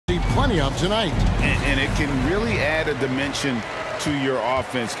plenty of tonight. And it can really add a dimension to your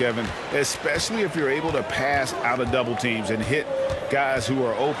offense, Kevin, especially if you're able to pass out of double teams and hit guys who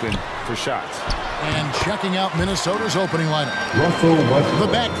are open for shots. And checking out Minnesota's opening lineup. The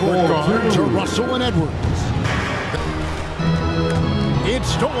backcourt guard to Russell and Edwards.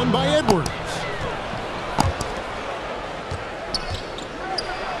 It's stolen by Edwards.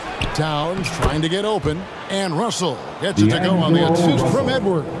 Towns trying to get open, and Russell gets it to go on the assist from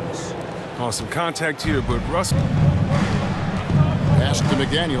Edwards. Some contact here, but Russell. Pass to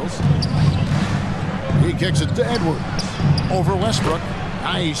McDaniels. He kicks it to Edwards. Over Westbrook.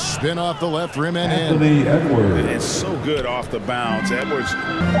 Nice spin off the left rim and in. Edwards. It's so good off the bounce. Edwards.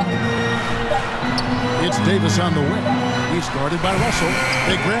 It's Davis on the wing. He's guarded by Russell.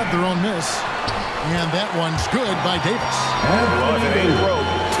 They grab their own miss. And that one's good by Davis. Well, if it ain't broke,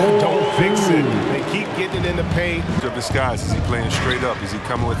 don't fix it. They keep getting it in the paint. Of his guys, is he playing straight up? Is he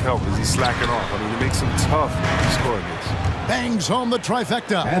coming with help? Is he slacking off? I mean, it makes him tough to score against. Bangs home the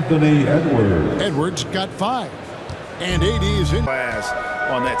trifecta. Edwards. Edwards got 5. And AD is in. Class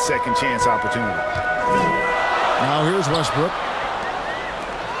on that second chance opportunity. Now here's Westbrook.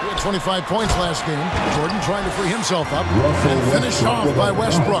 He had 25 points last game. Jordan trying to free himself up. And finished off by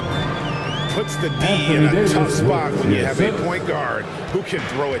Westbrook. Puts the D in a tough spot when you have a point guard who can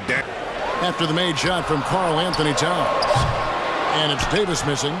throw it down. After the made shot from Karl Anthony Towns. And it's Davis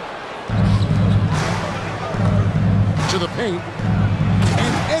missing. To the paint.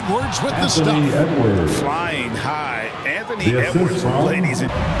 And Edwards with the stuff. Edwards. Flying high. Anthony Edwards, ladies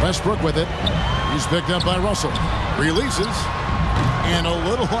and Westbrook with it. He's picked up by Russell. Releases. And a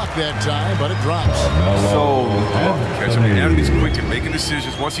little luck that time, but it drops. So catch him. Anthony's quick at making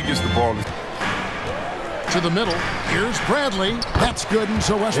decisions once he gets the ball. To the middle. Here's Bradley. That's good, and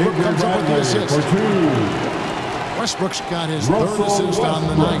so Westbrook comes up with the assist. Westbrook's got his third assist on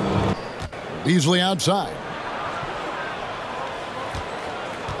the night. Beasley outside.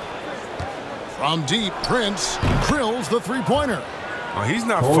 From deep, Prince drills the three-pointer. He's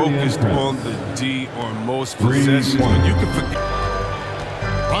not focused on the D or most possessions, but you can forget.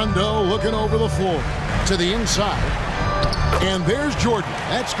 Rondo looking over the floor to the inside. And there's Jordan.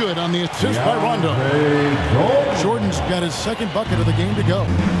 That's good on the assist by Rondo. Jordan's got his second bucket of the game to go.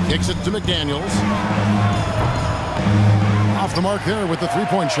 Kicks it to McDaniels. Off the mark there with the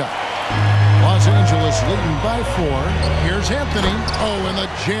three-point shot. Los Angeles leading by 4. Here's Anthony. Oh, and the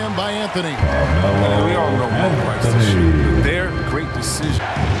jam by Anthony. We all know Mo likes to shoot, but they're great decision.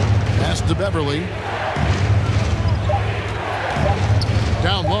 Pass to Beverly.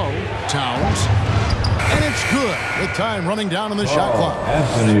 Down low, Towns. And it's good. With time running down on the shot clock.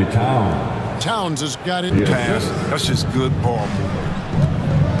 Anthony Towns. Towns has got it. Pass. That's just good ball.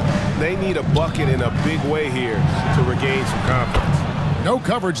 they need a bucket in a big way here to regain some confidence. No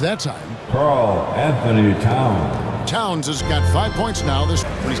coverage that time. Karl Anthony Towns. Towns has got 5 points now. This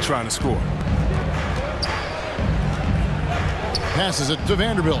when he's trying to score. Passes it to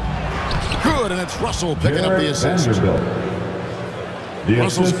Vanderbilt. Good, and it's Russell picking up the assist.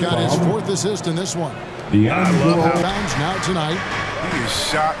 Russell's got his fourth assist in this one. Towns now tonight. He has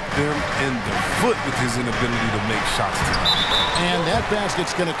shot them in the foot with his inability to make shots tonight. And that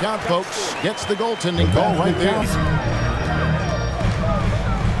basket's going to count, folks. Gets the goaltending call right there.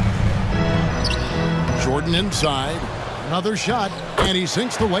 Jordan inside. Another shot, and he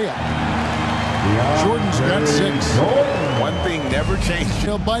sinks the layup. Jordan's got 6. One thing never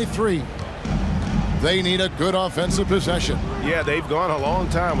changed. By 3. They need a good offensive possession. Yeah, they've gone a long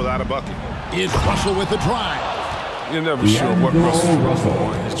time without a bucket. Is Russell with the drive. You're never sure what Russell's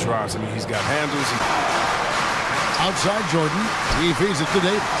on his drives. I mean, he's got handles. Outside Jordan. He feeds it to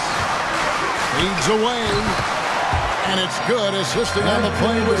Davis. Leads away. And it's good. Assisting on the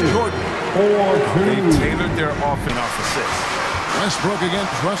play was Jordan. They've tailored their offense off assist. Westbrook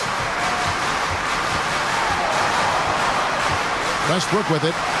against Russell. Westbrook with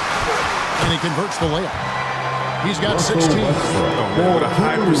it. And he converts the layup. He's got 16. What a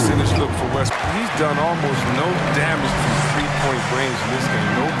high percentage look for Westbrook. He's done almost no damage from three-point range in this game.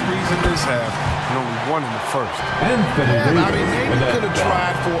 No threes in this half, and only 1 in the first. Yeah, I mean, maybe could have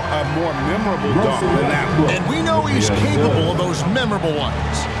tried for a more memorable dunk than that one. And we know he's capable of those memorable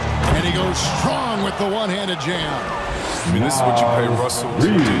ones. And he goes strong with the one-handed jam. I mean, this is what you pay Russell to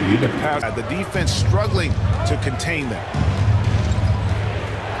do. The pass. The defense struggling to contain that.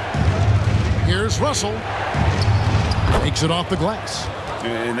 Here's Russell. Takes it off the glass.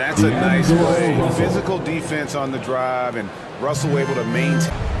 And that's a nice play. Physical defense on the drive, and Russell able to maintain.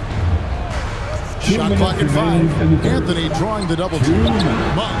 Shot clock at 5. Anthony drawing the double team.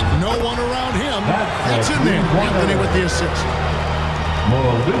 But no one around him. That's in there. Anthony with the assist.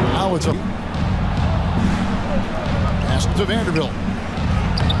 Now it's a pass to Vanderbilt.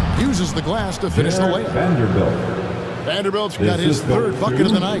 Uses the glass to finish the layup. Vanderbilt's got his third bucket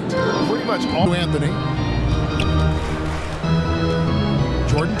of the night. Pretty much all. To Anthony.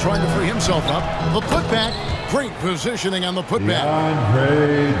 Jordan trying to free himself up. The putback. Great positioning on the putback.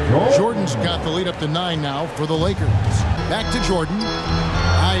 Jordan's got the lead up to 9 now for the Lakers. Back to Jordan.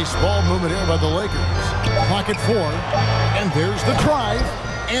 Nice ball movement here by the Lakers. Clock at 4. And there's the drive.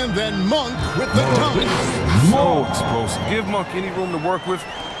 And then Monk with the dunk. So explosive. Give Monk any room to work with.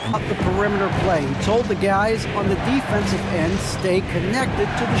 The perimeter play. He told the guys on the defensive end stay connected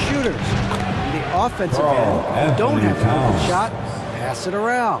to the shooters. On the offensive end, don't have to make a shot, pass it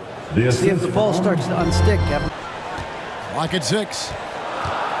around. See if the ball starts to unstick, Kevin. Clock at 6.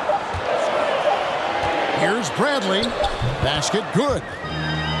 Here's Bradley. Basket good.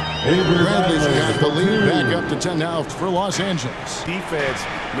 Bradley's got the lead back up to 10 now for Los Angeles. Defense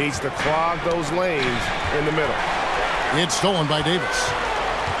needs to clog those lanes in the middle. It's stolen by Davis.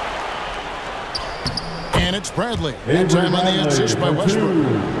 And it's Bradley. That time on the assist by Westbrook.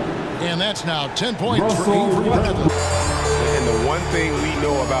 And that's now 10 points for Avery Bradley. And the one thing we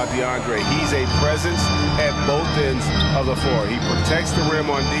know about DeAndre, he's a presence at both ends of the floor. He protects the rim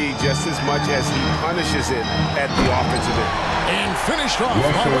on D just as much as he punishes it at the offensive end. And finished off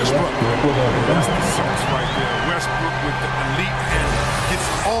by Westbrook. That's the sauce right there. Westbrook with the elite hand gets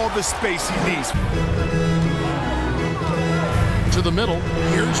all the space he needs. To the middle,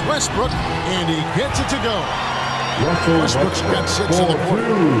 here's Westbrook, and he gets it to go. Westbrook's got 6 in the quarter.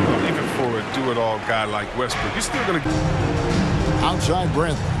 Even for a do-it-all guy like Westbrook, you're still going to... Outside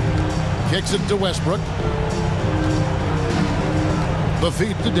Bradley. Kicks it to Westbrook. The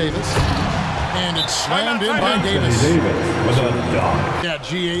feed to Davis. And it's slammed in by Davis. Yeah,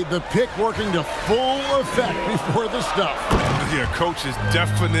 GA, the pick working to full effect before the stuff. Yeah, coach is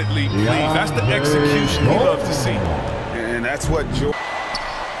definitely pleased. That's the execution he loves to see. And that's what Jordan...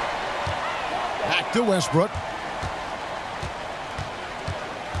 Back to Westbrook.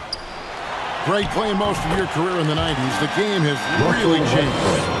 Great playing most of your career in the 90s. The game has really changed.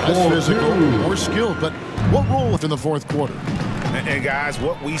 Less physical, more skilled, but what role in the fourth quarter? And guys,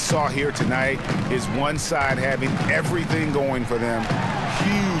 what we saw here tonight is one side having everything going for them.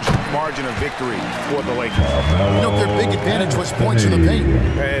 Huge margin of victory for the Lakers. You know, their big advantage was points in the paint.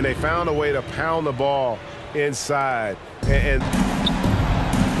 And they found a way to pound the ball inside. And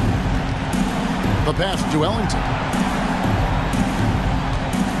the pass to Ellington.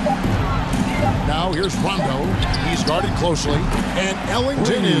 Now here's Rondo. He's guarded closely. And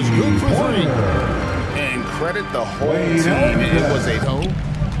Ellington is good for 3. And credit the whole team. It was a go.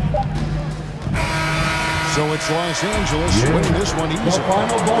 So it's Los Angeles winning this one easily.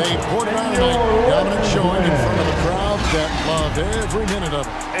 They poured it on tonight. Dominant showing in front of the crowd that loved every minute of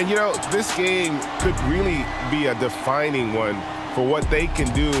it. And, you know, this game could really be a defining one for what they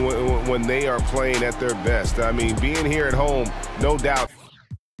can do when they are playing at their best. I mean, being here at home, no doubt.